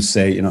how do you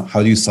say,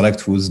 how do you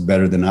select who's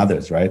better than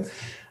others, right?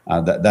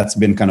 That's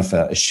been kind of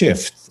a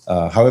shift.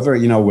 However,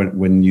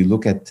 when you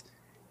look at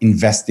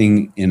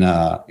investing in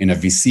a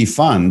VC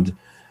fund,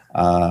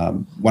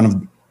 one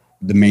of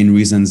the main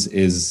reasons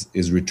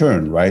is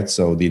return, right?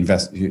 So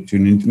you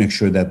need to make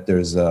sure that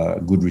there's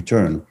a good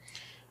return,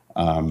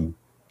 and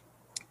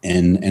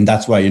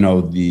that's why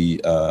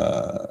the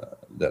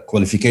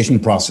qualification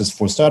process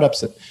for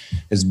startups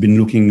has been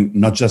looking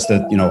not just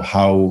at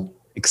how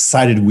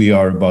excited we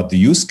are about the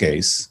use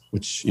case,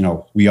 which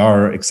we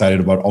are excited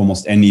about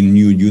almost any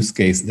new use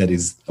case that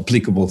is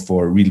applicable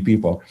for real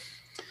people,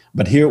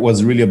 but here it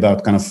was really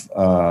about kind of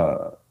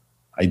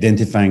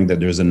identifying that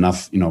there's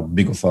enough,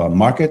 big of a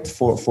market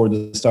for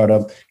the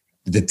startup,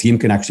 the team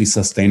can actually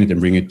sustain it and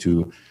bring it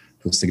to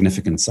a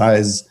significant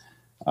size,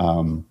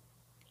 and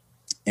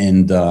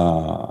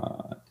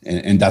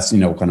that's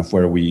kind of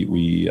where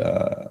we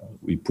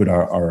put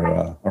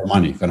our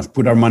money, kind of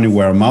put our money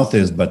where our mouth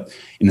is, but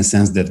in a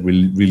sense that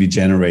will really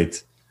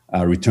generate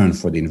a return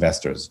for the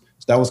investors.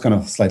 So that was kind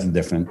of slightly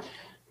different.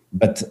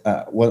 But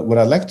what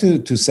I'd like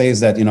to say is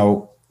that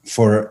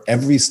for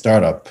every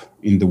startup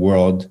in the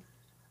world,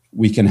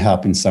 we can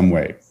help in some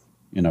way.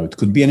 It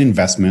could be an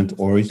investment,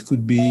 or it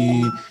could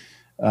be,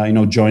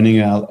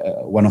 joining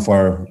one of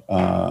our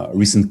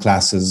recent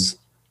classes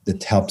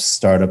that helps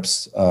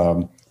startups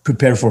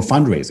prepare for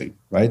fundraising,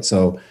 right?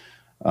 So,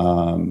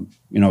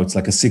 it's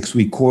like a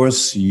 6-week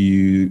course.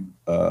 You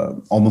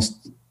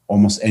almost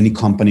any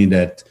company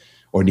that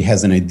already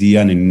has an idea,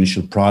 an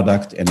initial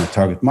product, and a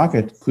target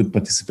market could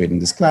participate in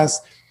this class,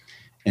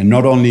 and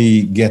not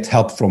only get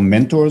help from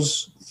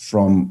mentors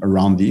from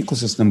around the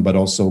ecosystem, but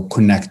also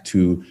connect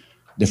to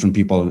different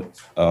people,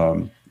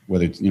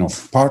 whether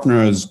it's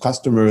partners,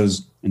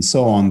 customers, and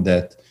so on,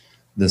 that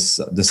this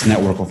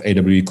network of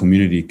AWE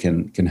community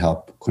can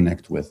help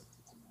connect with.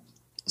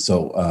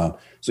 So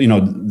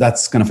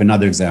that's kind of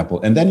another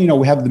example. And then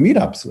we have the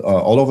meetups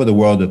all over the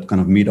world that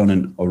kind of meet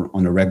on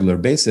a regular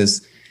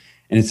basis,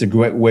 and it's a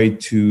great way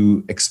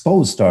to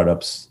expose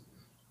startups,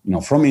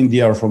 from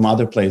India or from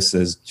other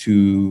places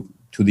to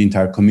the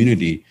entire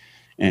community,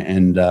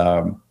 and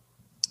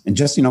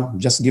just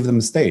give them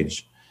a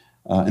stage.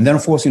 And then,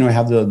 of course, I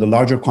have the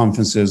larger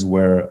conferences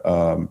where,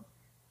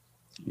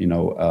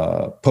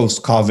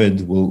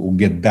 post-COVID, we'll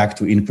get back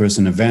to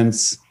in-person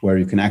events where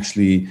you can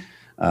actually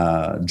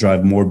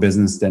drive more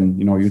business than,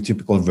 your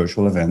typical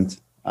virtual event.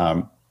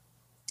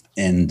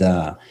 And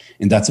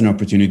that's an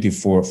opportunity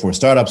for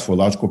startups, for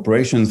large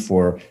corporations,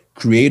 for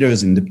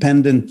creators,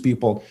 independent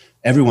people,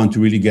 everyone to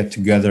really get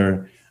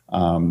together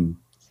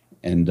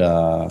and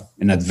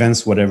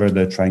advance whatever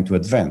they're trying to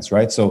advance,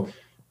 right? So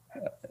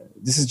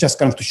this is just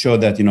kind of to show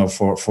that,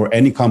 for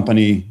any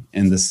company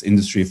in this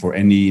industry, for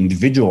any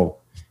individual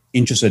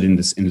interested in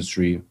this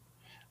industry,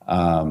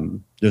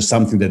 there's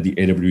something that the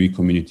AWE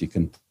community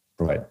can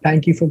provide.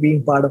 Thank you for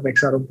being part of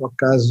XRM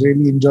Podcast.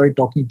 Really enjoyed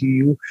talking to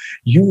you.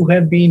 You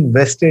have been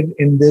vested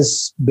in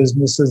this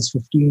business since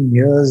 15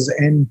 years,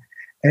 and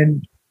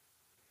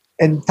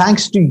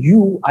thanks to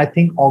you, I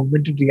think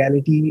augmented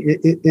reality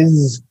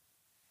is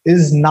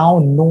is now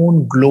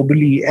known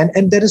globally,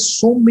 and there is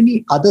so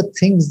many other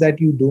things that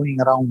you're doing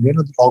around, the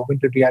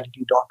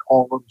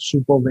augmentedreality.org,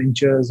 super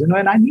ventures, and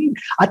I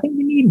think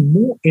we need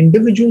more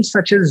individuals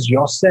such as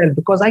yourself,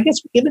 because I guess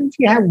even if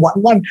you have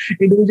one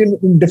individual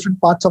in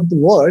different parts of the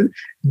world,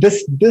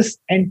 this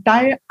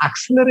entire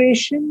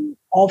acceleration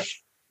of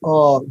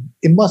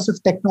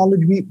immersive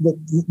technology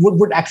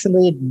would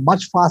accelerate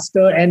much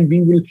faster, and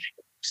we will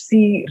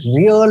see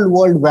real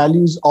world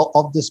values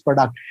of this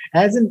product.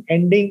 As an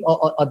ending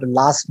or the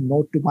last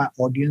note to my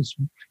audience,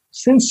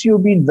 since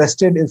you've been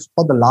invested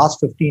for the last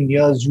 15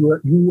 years,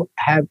 you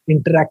have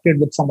interacted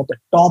with some of the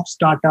top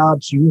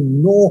startups,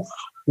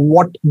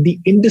 what the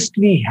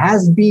industry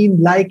has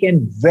been like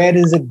and where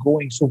is it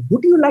going. So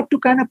would you like to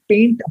kind of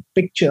paint a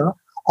picture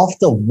of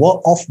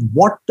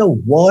what the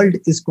world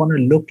is going to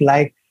look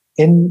like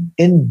in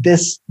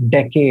this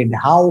decade?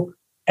 How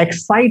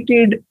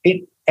excited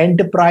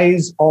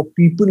enterprise or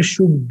people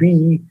should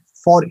be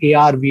for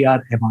AR,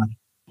 VR, MR?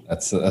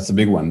 That's a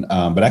big one.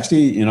 But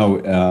actually,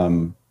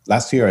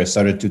 last year I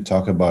started to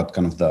talk about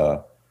kind of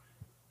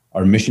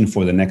our mission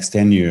for the next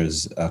 10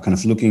 years, kind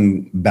of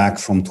looking back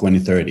from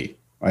 2030,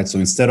 right? So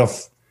instead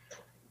of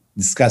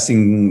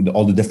discussing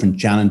all the different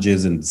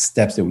challenges and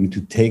steps that we need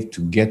to take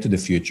to get to the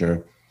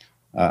future,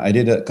 I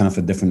did a kind of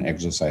a different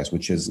exercise,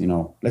 which is,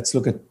 let's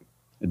look at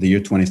the year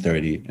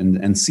 2030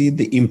 and see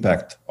the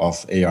impact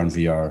of AR and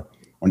VR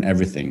on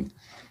everything.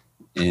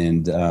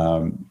 And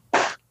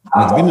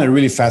it's been a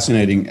really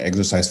fascinating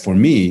exercise for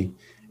me.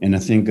 And I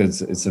think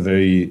it's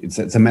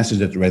a message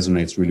that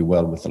resonates really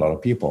well with a lot of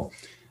people.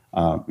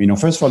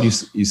 First of all,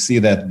 you see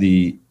that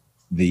the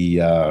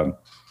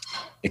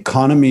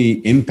economy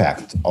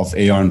impact of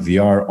AR and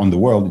VR on the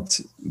world,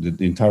 the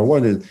entire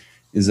world,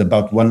 is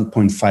about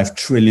 $1.5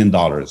 trillion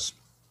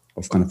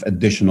of kind of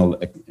additional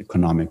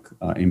economic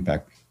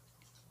impact.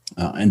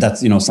 And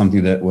that's,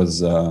 something that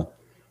was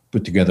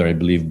put together, I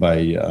believe, by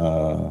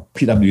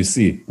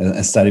PwC,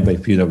 a study by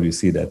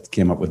PwC that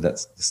came up with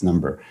this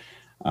number.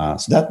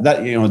 So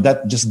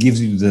that just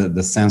gives you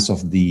the sense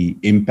of the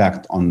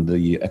impact on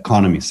the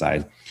economy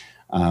side.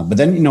 But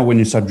then, when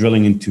you start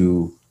drilling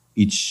into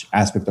each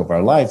aspect of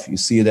our life, you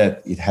see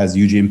that it has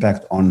huge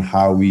impact on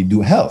how we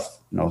do health.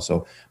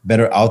 So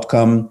better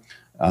outcome,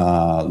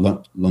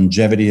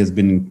 longevity has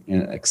been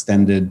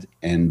extended,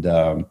 and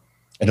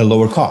at a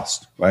lower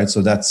cost, right?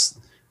 So that's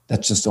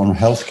just on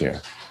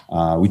healthcare.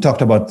 We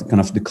talked about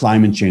kind of the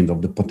climate change,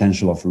 of the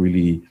potential of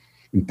really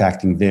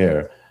impacting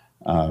there.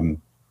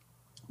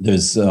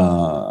 There's,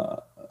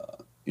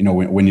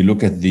 when you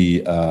look at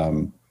the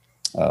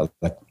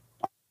like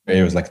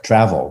areas like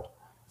travel,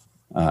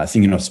 I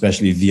think,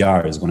 especially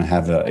VR is going to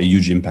have a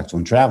huge impact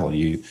on travel.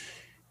 You,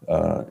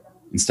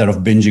 instead of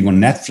binging on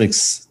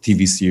Netflix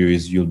TV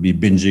series, you'll be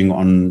binging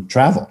on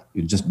travel.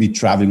 You'll just be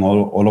traveling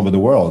all over the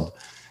world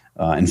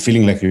and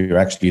feeling like you're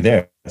actually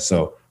there.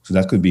 So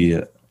that could be,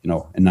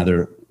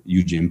 another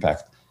huge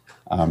impact.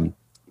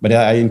 But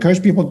I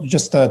encourage people to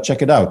just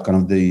check it out. Kind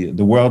of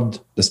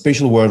the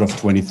spatial world of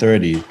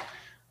 2030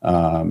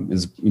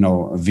 is,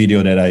 a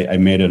video that I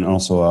made, and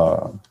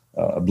also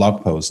a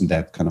blog post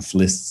that kind of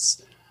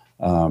lists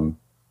the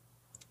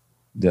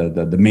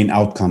main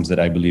outcomes that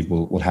I believe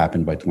will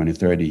happen by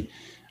 2030.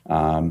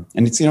 And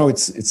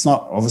it's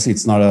not, obviously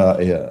it's not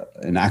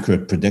an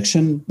accurate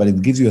prediction, but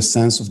it gives you a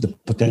sense of the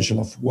potential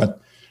of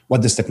what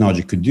this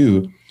technology could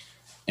do.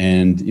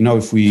 And,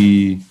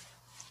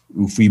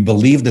 if we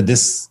believe that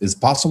this is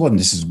possible and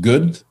this is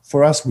good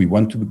for us, we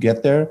want to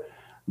get there,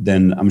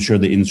 then I'm sure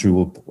the industry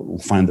will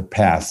find the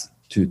path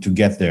to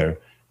get there,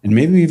 and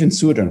maybe even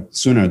sooner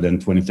than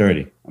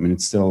 2030. I mean,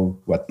 it's still,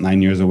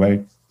 9 years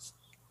away?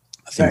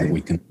 I think that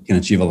we can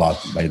achieve a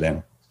lot by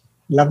then.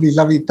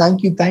 Lovely.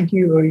 Thank you.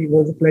 It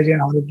was a pleasure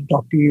and honor to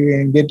talk to you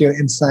and get your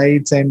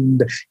insights.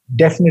 And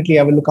definitely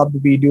I will look up the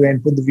video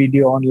and put the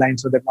video online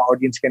so that my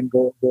audience can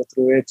go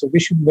through it. So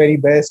wish you the very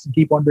best.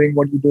 Keep on doing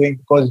what you're doing,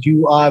 because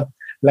you are,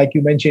 like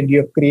you mentioned, you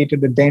have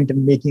created a dent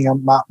and making a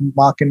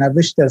mark. And I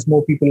wish there's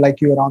more people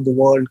like you around the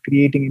world,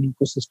 creating an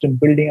ecosystem,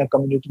 building a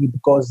community,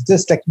 because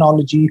this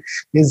technology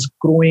is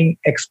growing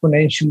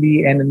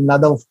exponentially. And in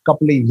another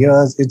couple of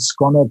years, it's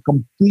going to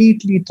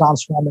completely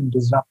transform and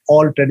disrupt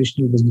all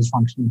traditional business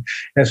functioning.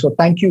 And so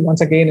thank you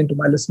once again. And to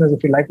my listeners,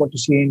 if you like what you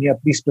see in here,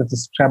 please press the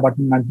subscribe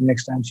button. Until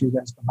next time, see you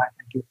guys. Bye-bye.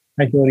 Thank you.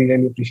 Thank you, Ori.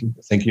 Really appreciate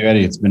this. Thank you,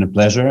 Eddie. It's been a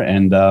pleasure.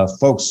 And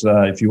folks,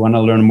 if you want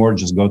to learn more,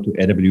 just go to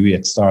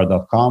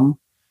awexstar.com.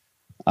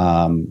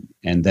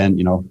 And then,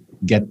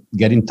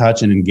 get in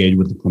touch and engage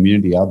with the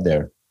community out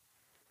there.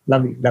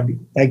 Lovely.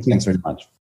 Thank you. Thanks very much.